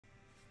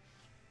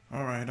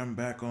All right, I'm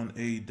back on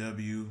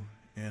AEW,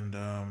 and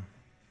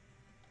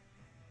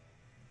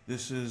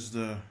this is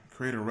the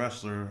creator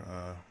wrestler.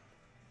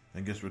 I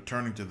guess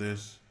returning to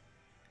this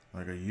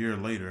like a year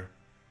later,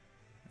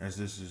 as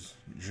this is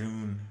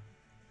June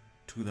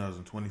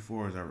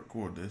 2024 as I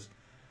record this.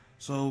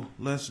 So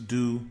let's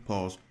do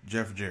pause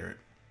Jeff Jarrett.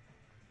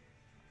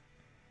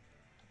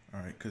 All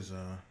right, because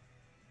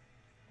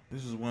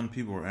this is one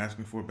people were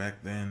asking for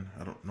back then.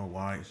 I don't know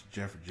why. It's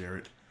Jeff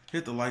Jarrett.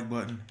 Hit the like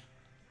button,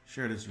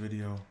 share this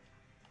video,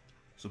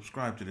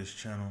 subscribe to this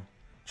channel,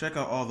 check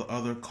out all the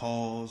other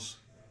calls.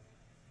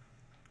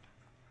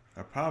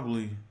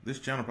 This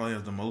channel probably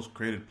has the most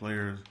created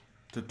players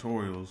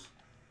tutorials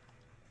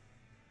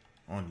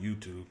on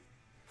YouTube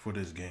for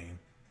this game.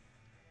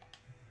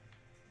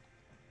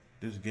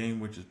 This game,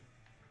 which is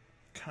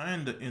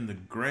kind of in the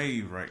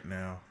grave right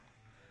now.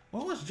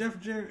 What was Jeff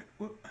Jarrett?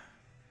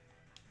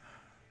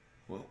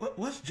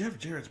 What's Jeff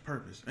Jarrett's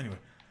purpose? Anyway,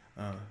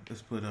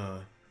 let's put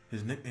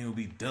his nickname will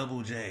be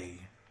Double J.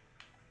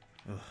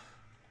 Ugh.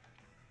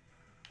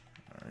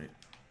 All right.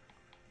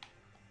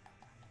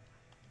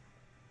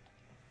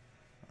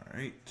 All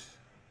right.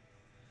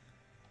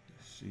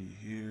 Let's see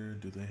here.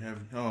 Do they have?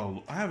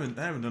 Oh, I haven't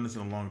done this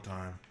in a long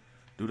time.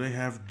 Do they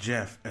have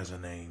Jeff as a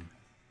name?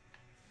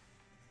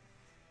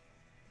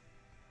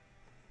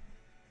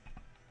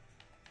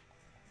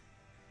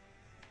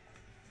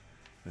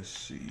 Let's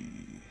see.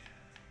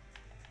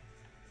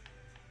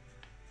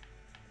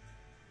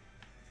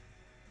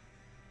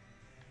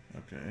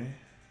 Okay.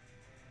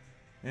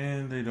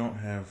 And they don't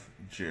have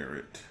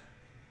Jarrett.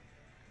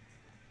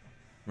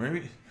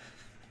 Maybe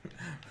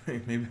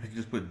maybe I could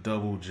just put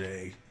Double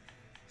J.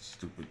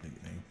 Stupid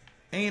nickname.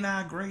 Ain't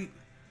I great?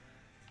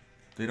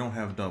 They don't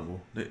have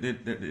double. They don't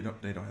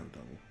have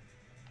double.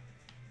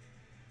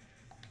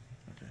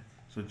 Okay.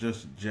 So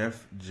just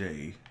Jeff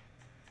J.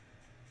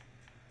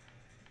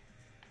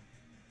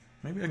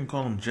 Maybe I can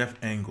call him Jeff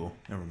Angle.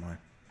 Never mind.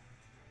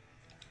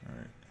 All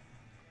right.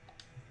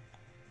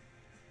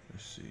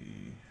 Let's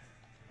see.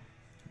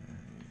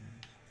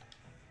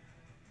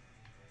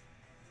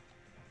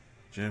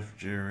 Jeff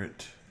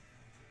Jarrett.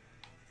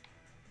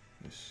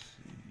 Let's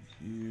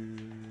see here.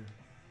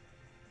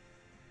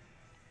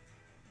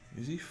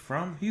 Is he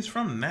from? He's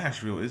from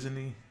Nashville, isn't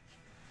he?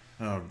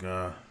 Oh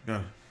God.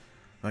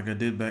 Like I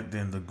did back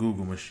then, the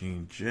Google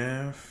machine.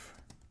 Jeff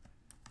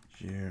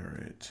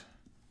Jarrett.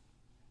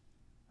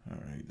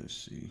 Alright, let's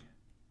see.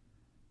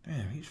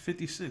 Damn, he's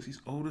 56.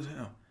 He's old as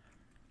hell.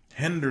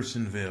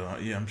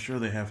 Hendersonville. Yeah, I'm sure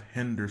they have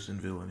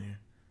Hendersonville in here.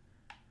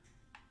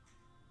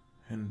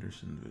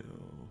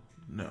 Hendersonville.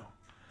 No.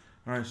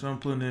 Alright, so I'm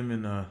putting him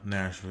in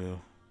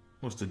Nashville.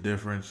 What's the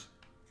difference?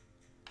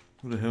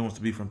 Who the hell wants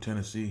to be from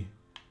Tennessee?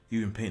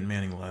 Even Peyton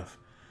Manning left.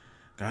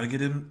 Gotta get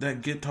him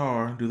that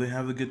guitar. Do they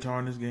have the guitar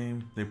in this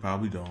game? They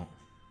probably don't.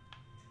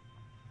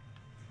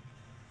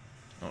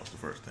 Oh, it's the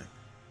first thing.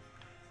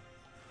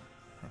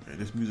 Okay,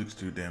 this music's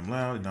too damn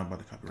loud. You're not about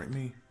to copyright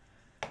me.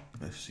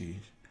 Let's see.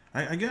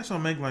 I guess I'll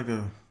make like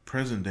a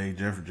present day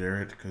Jeff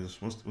Jarrett,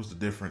 because what's the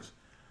difference?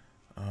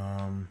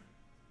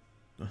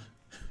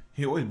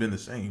 He always been the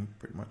same,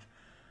 pretty much.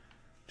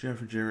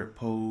 Jeff Jarrett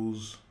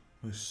pose.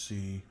 Let's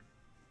see.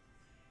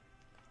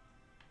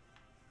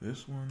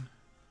 This one.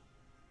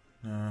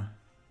 Nah.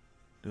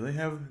 Do they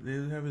have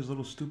his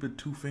little stupid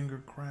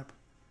two-finger crap?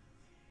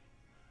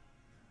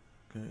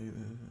 Okay.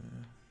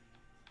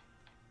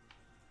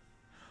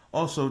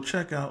 Also,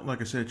 check out,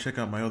 like I said, check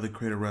out my other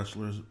creator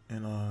wrestlers,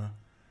 and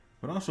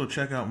but also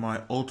check out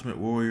my Ultimate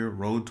Warrior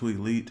Road to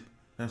Elite.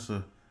 That's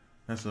a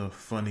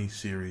funny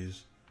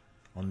series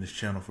on this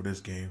channel for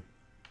this game.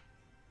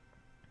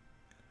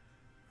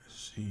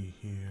 Let's see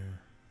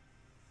here.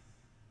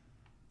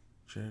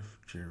 Jeff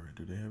Jarrett.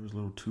 Do they have his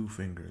little two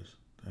fingers?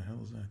 The hell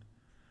is that?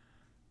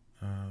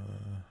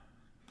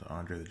 The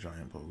Andre the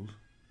Giant pose.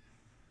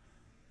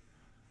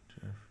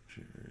 Jeff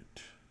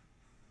Jarrett.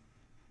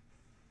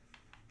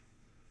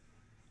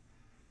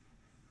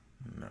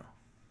 No.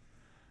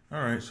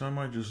 Alright, so I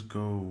might just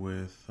go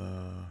with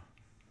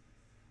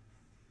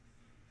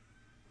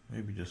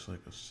maybe just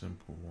like a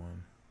simple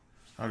one.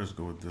 I'll just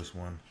go with this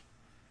one.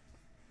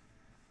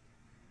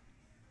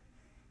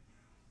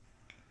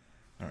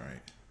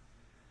 Alright.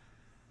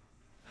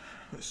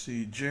 Let's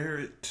see,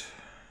 Jarrett.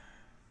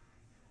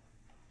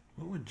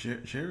 What would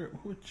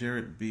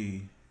Jarrett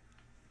be?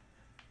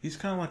 He's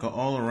kind of like an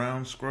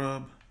all-around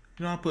scrub.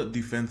 You know, I put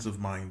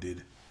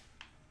defensive-minded.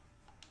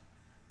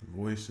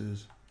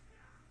 Voices.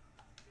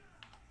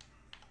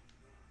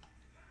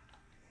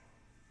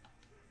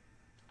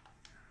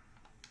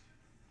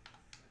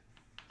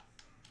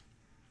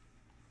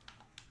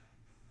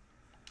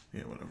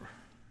 Yeah, whatever.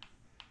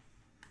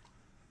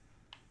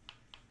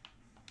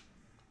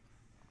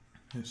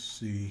 Let's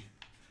see.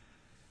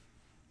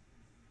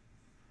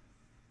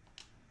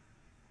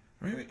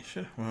 Maybe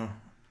well,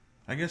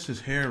 I guess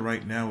his hair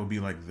right now would be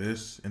like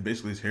this, and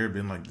basically his hair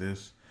been like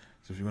this.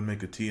 So if you want to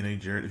make a TNA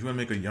Jarrett, if you want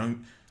to make a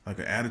young, like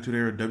an Attitude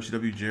Era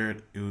WCW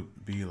Jarrett, it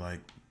would be like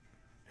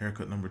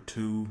haircut number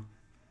 2.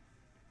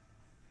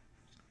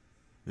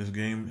 This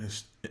game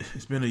it's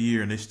been a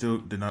year and they still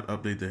did not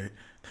update the.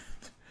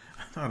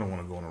 I don't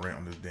want to go on a rant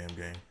on this damn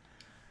game.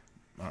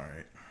 All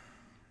right.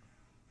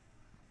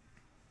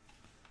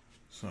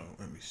 So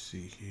let me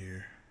see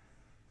here.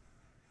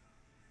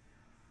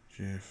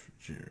 Jeff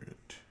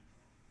Jarrett.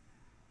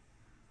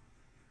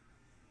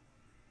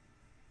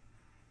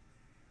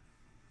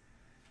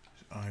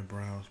 His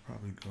eyebrows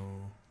probably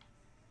go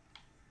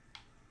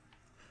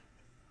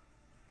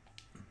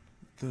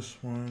this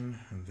one,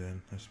 and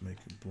then let's make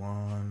it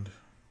blonde.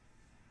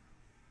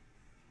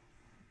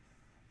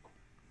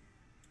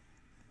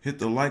 Hit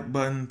the like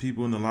button,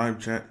 people in the live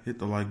chat. Hit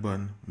the like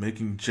button.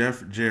 Making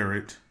Jeff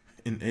Jarrett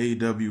in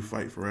AEW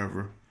Fight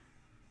Forever.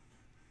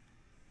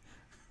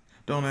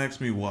 Don't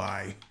ask me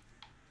why.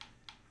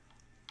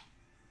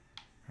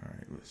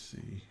 Alright, let's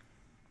see.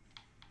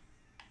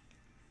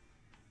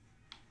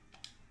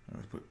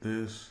 Let's put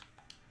this.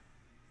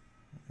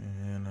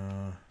 And,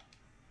 I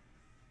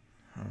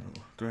don't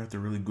know. Do I have to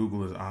really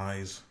Google his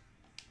eyes?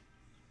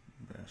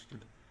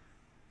 Bastard.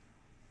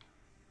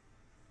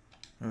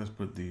 Now let's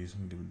put these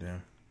and give it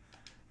down.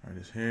 Alright,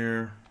 his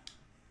hair.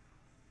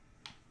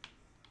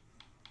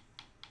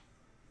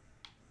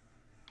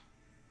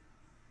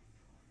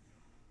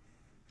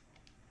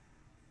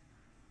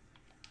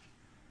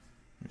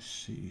 Let's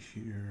see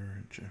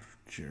here. Jeff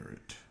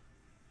Jarrett.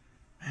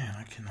 Man,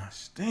 I cannot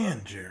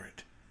stand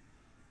Jarrett.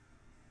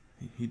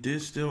 He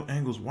did steal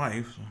Angle's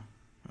wife. So,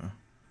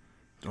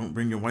 don't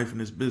bring your wife in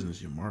this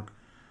business, you mark.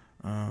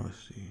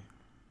 Let's see.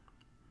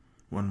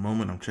 One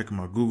moment, I'm checking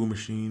my Google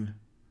machine.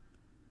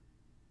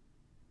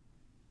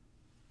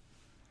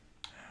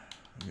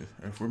 I guess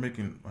if we're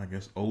making, I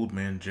guess, old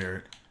man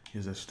Jarrett, he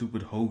has that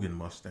stupid Hogan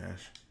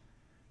mustache.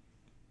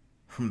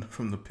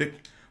 From the pic.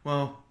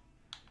 Well,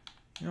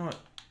 you know what?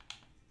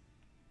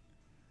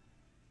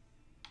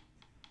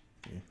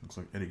 Okay, looks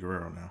like Eddie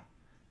Guerrero now.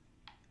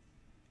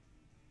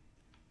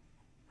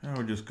 I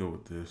would just go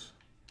with this.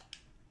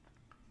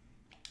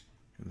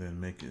 And then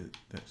make it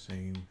that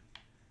same,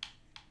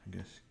 I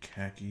guess,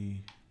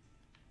 khaki.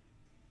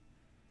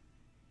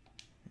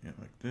 Yeah,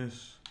 like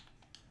this.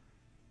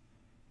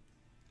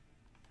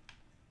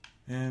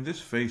 And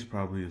this face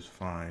probably is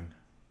fine.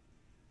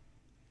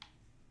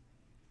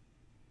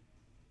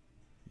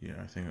 Yeah,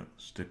 I think I'll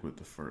stick with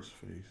the first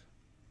face.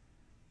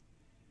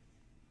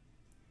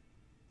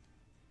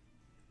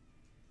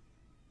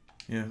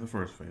 Yeah, the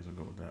first face, I'll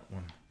go with that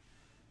one.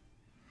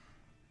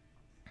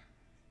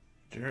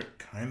 Jarrett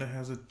kind of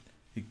has a,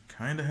 he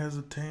kind of has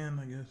a tan,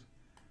 I guess.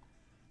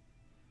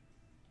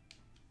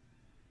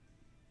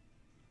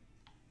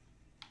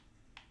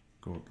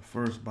 Go with the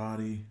first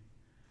body.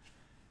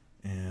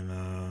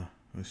 And,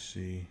 let's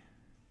see.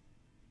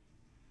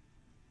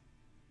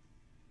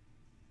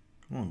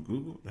 Come on,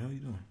 Google. What the hell are you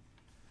doing?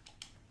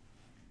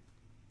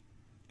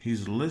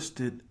 He's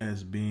listed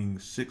as being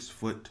 6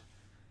 foot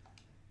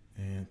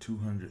and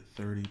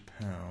 230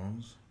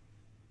 pounds.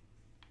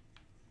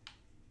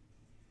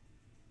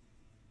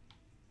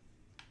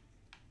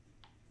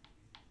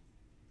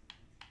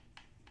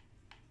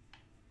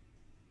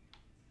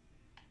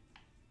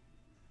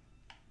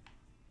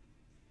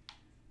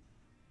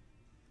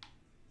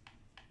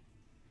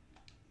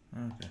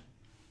 Okay.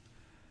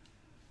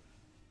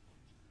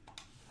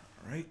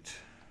 All right.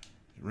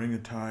 Ring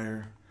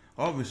attire.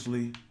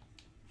 Obviously,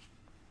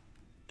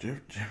 Jeff,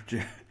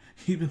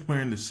 he's been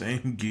wearing the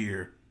same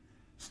gear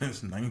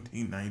since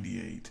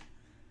 1998.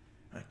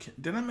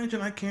 Did I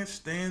mention I can't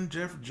stand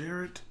Jeff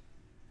Jarrett?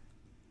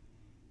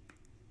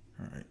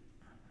 All right.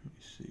 Let me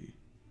see.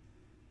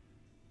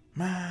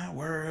 My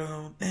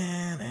world.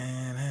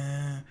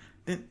 Can't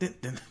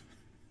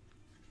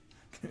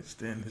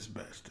stand this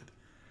bastard.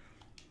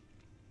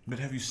 But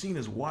have you seen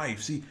his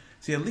wife? See,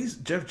 at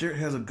least Jeff Jarrett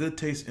has a good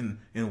taste in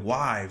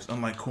wives,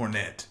 unlike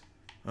Cornette.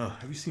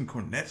 Have you seen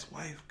Cornette's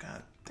wife?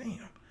 God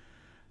damn.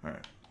 All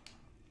right.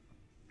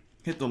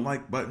 Hit the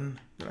like button.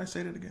 Did I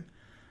say that again?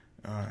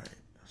 All right.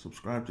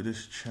 Subscribe to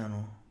this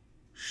channel.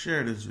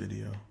 Share this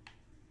video.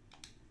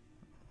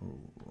 Oh,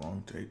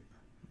 wrong tape.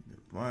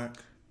 Get black.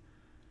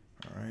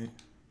 All right.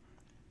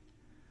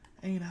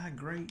 Ain't I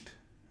great?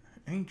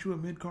 Ain't you a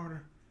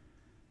mid-carder?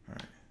 All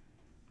right.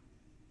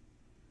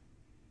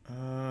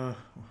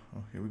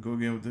 Okay, we go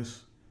again with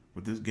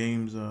this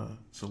game's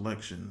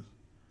selections.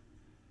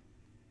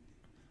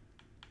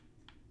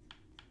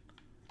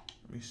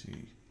 Let me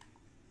see.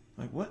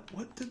 Like what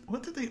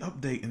did they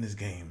update in this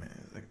game, man?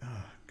 It's like,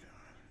 oh god.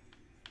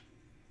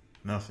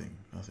 Nothing.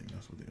 That's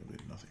what they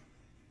updated. Nothing.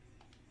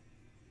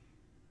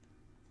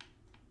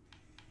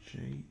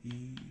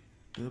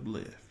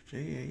 J-E-double-F.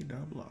 Ain't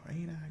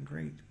I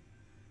great?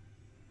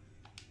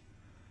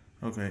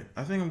 Okay,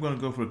 I think I'm gonna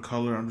go for the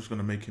color. I'm just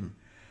gonna make him.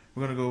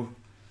 We're going to go,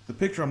 the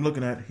picture I'm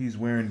looking at, he's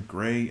wearing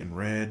gray and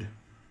red.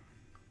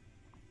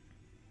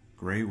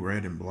 Gray,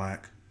 red, and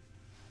black.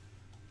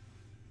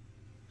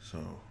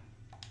 So,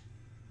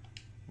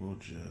 we'll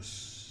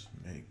just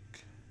make,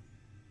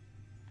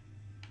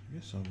 I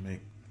guess I'll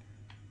make,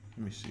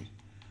 let me see.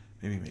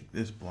 Maybe make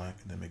this black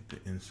and then make the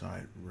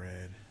inside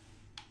red.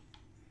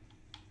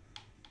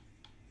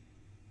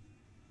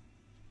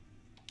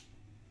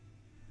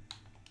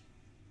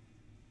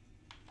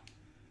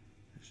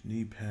 There's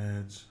knee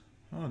pads.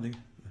 Oh, they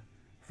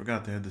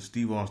forgot they had the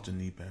Steve Austin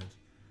knee pads.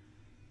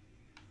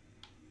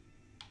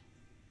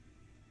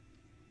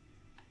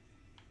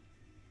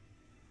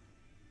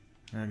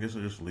 I guess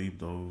I'll just leave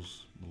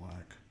those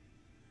black.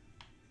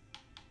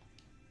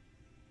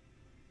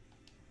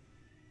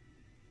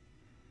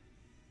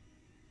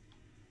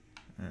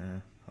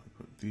 And I'll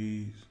put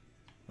these.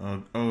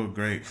 Oh,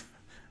 great.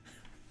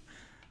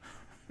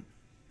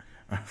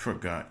 I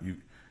forgot.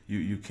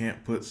 You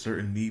can't put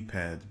certain knee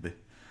pads, but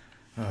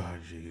oh,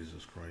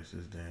 Jesus Christ,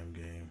 this damn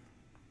game.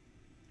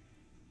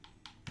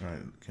 All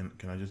right,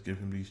 can I just give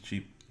him these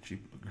cheap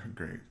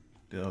great.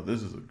 Oh,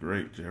 this is a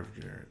great Jeff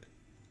Jarrett.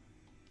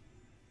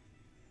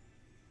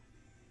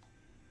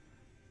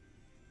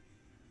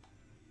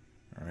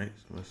 All right,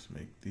 so let's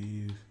make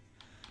these.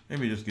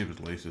 Maybe just give his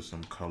laces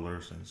some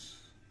color since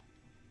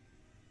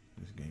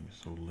this game is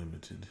so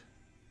limited.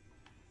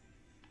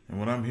 And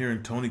what I'm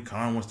hearing, Tony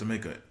Khan wants to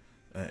make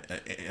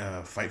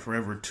a Fight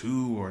Forever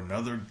 2 or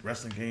another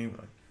wrestling game.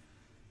 Like,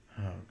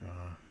 oh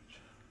gosh,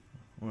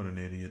 what an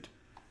idiot!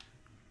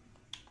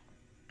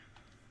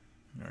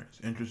 All right,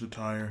 so entrance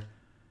attire.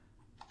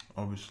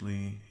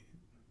 Obviously,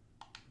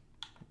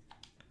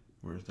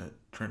 where's that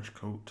trench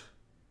coat?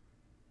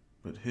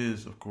 But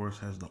his, of course,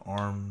 has the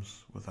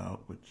arms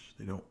without, which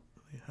they don't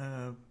really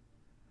have.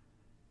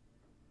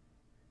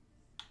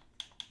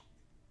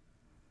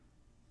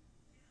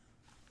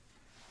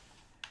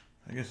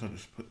 I guess I'll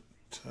just put,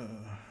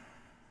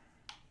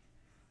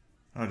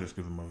 I'll just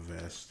give him a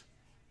vest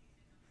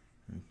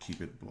and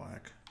keep it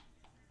black.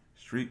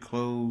 Street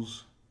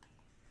clothes.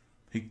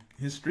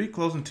 His street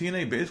clothes in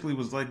TNA basically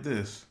was like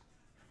this.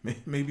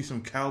 Maybe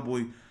some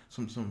cowboy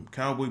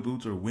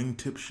boots or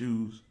wingtip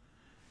shoes.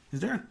 Is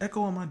there an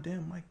echo on my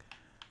damn mic?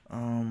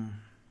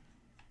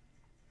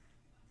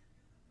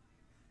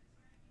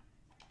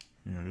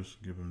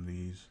 Just give him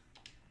these.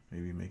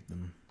 Maybe make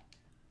them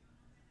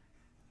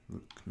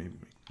look. Maybe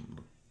make them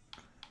look.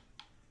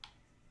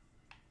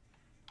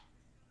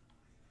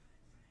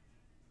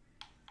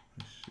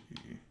 Let's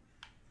see.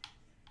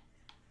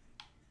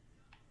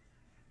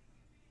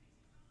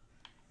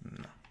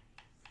 No.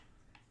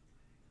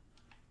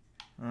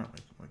 I'll make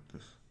them like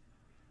this.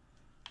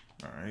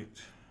 All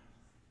right.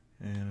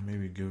 And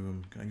maybe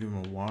can I give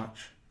him a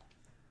watch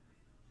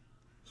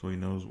so he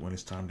knows when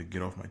it's time to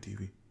get off my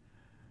TV?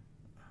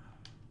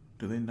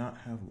 Do they not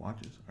have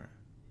watches? All right.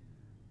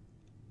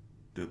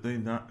 Do they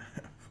not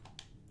have?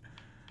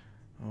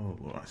 Oh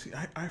Lord, see,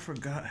 I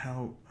forgot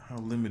how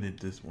limited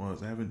this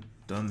was. I haven't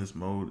done this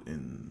mode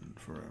in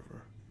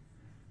forever.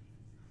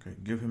 Okay,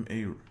 give him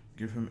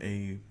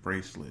a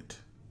bracelet.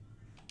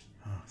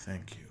 Oh,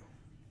 thank you.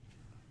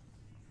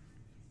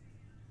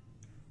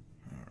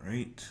 All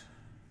right.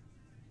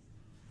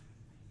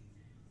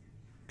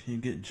 Can you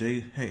get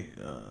Jay? Hey,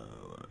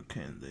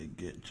 can they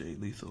get Jay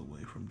Lethal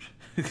away from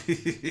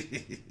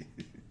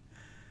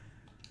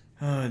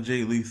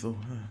Jay Lethal?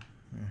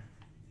 Yeah.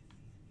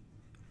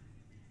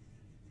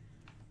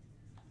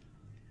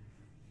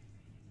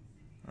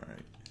 All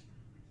right.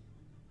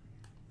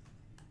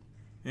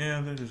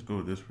 Yeah, let's just go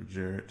with this for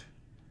Jarrett.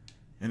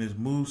 And his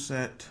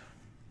moveset.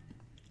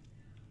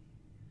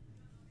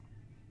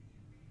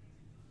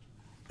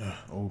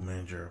 Old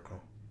man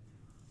Jericho.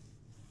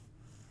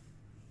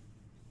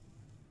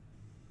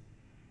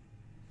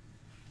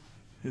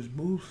 His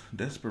moves,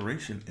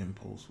 Desperation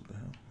Impulse. What the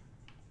hell?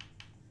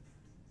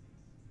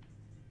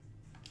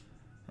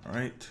 All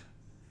right.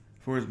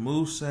 For his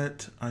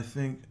moveset, I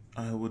think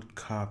I would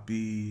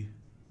copy.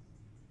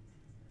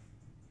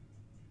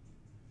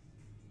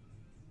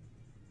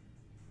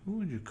 Who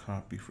would you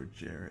copy for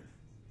Jarrett?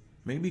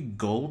 Maybe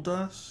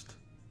Goldust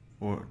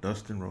or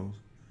Dustin Rose.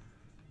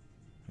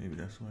 Maybe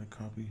that's what I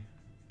copy.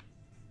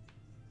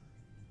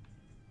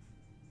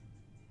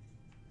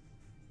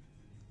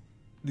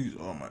 These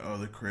are my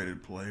other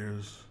credited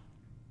players.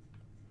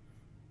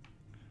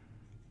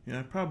 Yeah,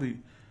 I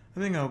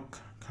think I'll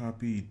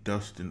copy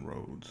Dustin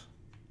Rhodes.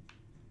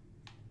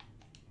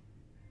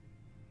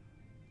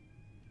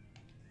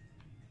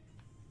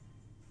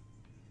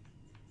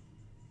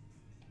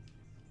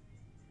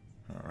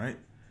 All right.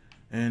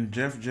 And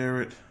Jeff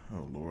Jarrett,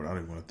 oh Lord, I don't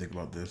even want to think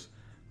about this.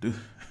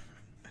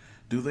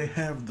 Do they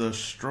have the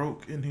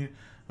stroke in here?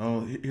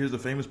 Oh, here's the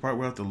famous part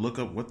where I have to look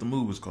up what the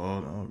move is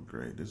called. Oh,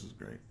 great. This is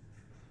great.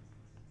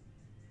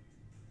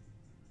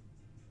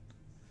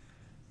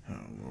 Oh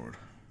Lord.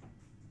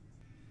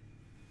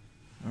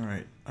 All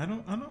right. I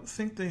don't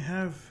think they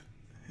have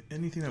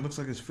anything that looks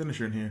like his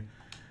finisher in here.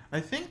 I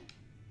think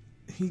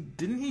he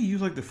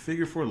use like the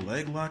figure 4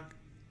 leg lock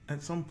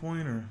at some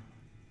point, or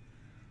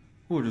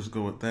we'll just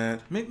go with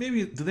that.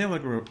 Maybe do they have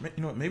like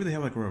maybe they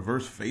have like a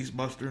reverse face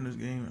buster in this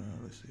game.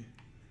 Let's see.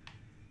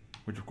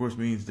 Which of course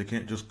means they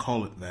can't just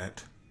call it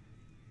that.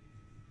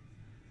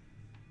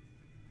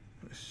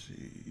 Let's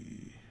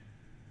see.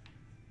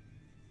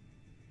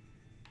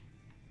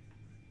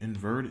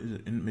 Inverted? Is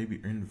it maybe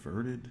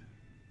inverted?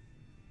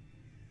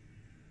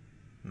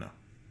 No.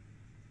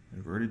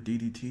 Inverted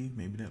DDT?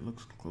 Maybe that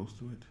looks close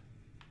to it.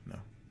 No.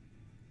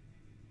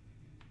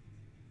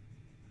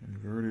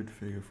 Inverted 100,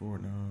 figure 4,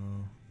 no.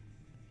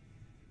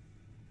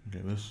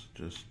 Okay, let's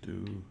just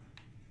do...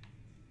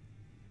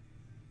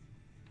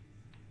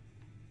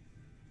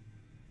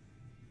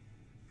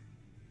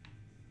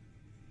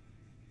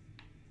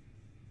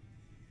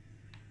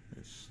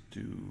 Let's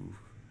do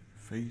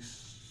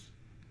face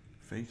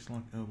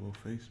lock, elbow,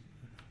 face.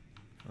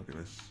 Okay,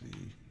 let's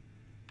see.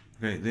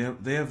 Okay,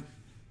 they have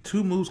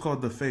 2 moves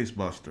called the face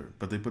buster,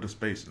 but they put a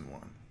space in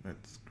one.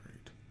 That's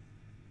great.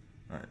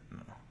 All right,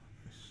 no.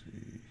 Let's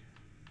see.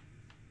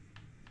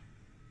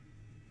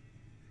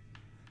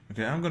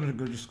 Okay, I'm gonna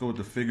just go with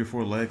the figure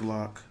 4 leg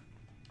lock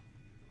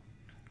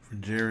for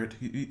Jarrett.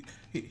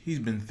 He's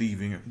been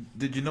thieving.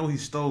 Did you know he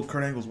stole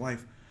Kurt Angle's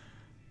wife?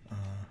 All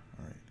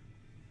right.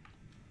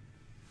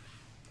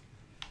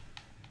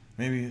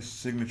 Maybe his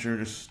signature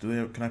just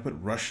can I put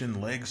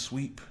Russian leg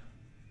sweep?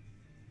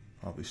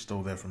 Probably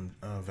stole that from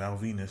Val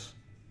Venus.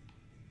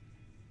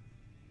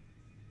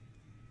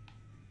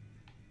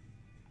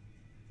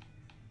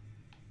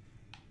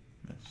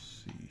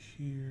 Let's see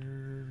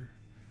here.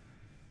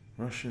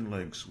 Russian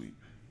leg sweep.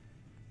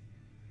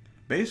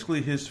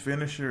 Basically, his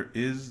finisher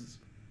is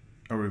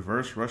a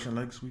reverse Russian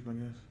leg sweep, I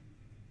guess.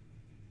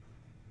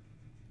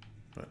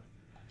 But,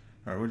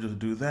 all right, we'll just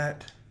do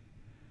that.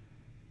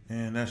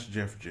 And that's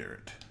Jeff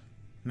Jarrett.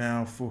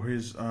 Now, for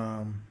his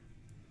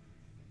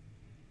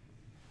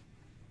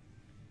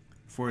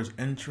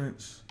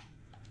entrance,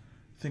 I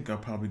think I'll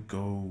probably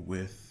go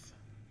with...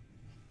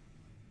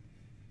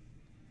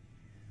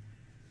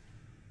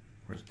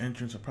 For his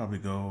entrance, I'll probably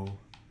go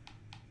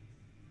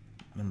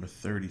number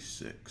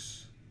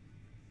 36.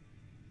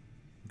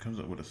 He comes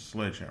up with a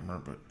sledgehammer,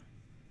 but...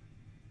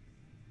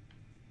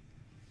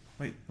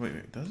 Wait,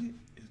 does he?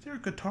 Is there a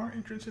guitar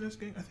entrance in this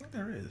game? I think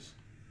there is.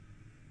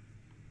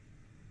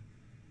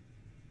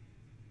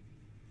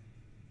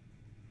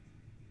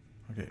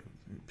 Okay,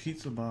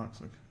 pizza box.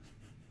 Like,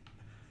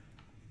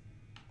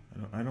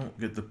 I don't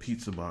get the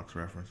pizza box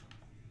reference.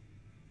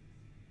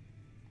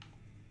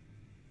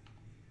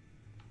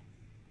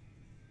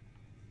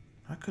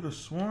 I could have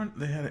sworn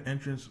they had an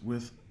entrance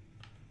with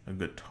a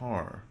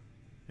guitar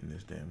in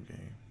this damn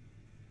game.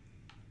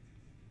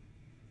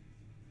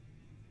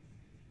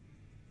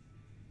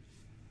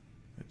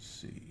 Let's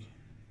see.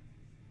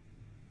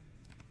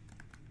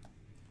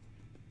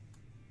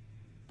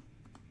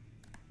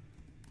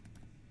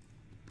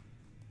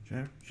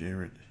 Jeff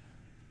Jarrett,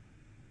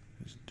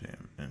 his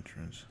damn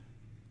entrance.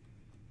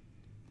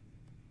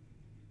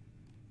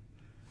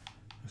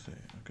 Let's say,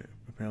 okay,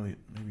 apparently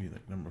maybe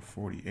like number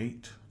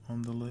 48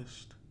 on the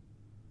list.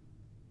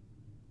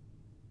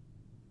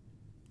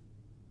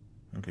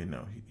 Okay,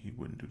 no, he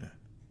wouldn't do that.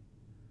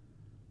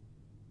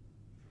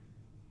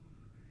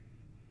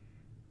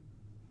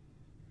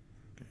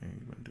 Okay,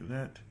 he wouldn't do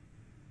that.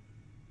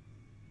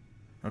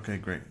 Okay,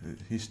 great.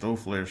 He stole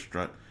Flair's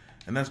strut.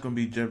 And that's going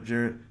to be Jeff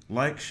Jarrett.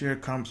 Like, share,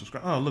 comment,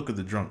 subscribe. Oh, look at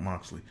the drunk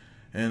Moxley.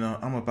 And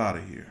I'm up out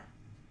of here.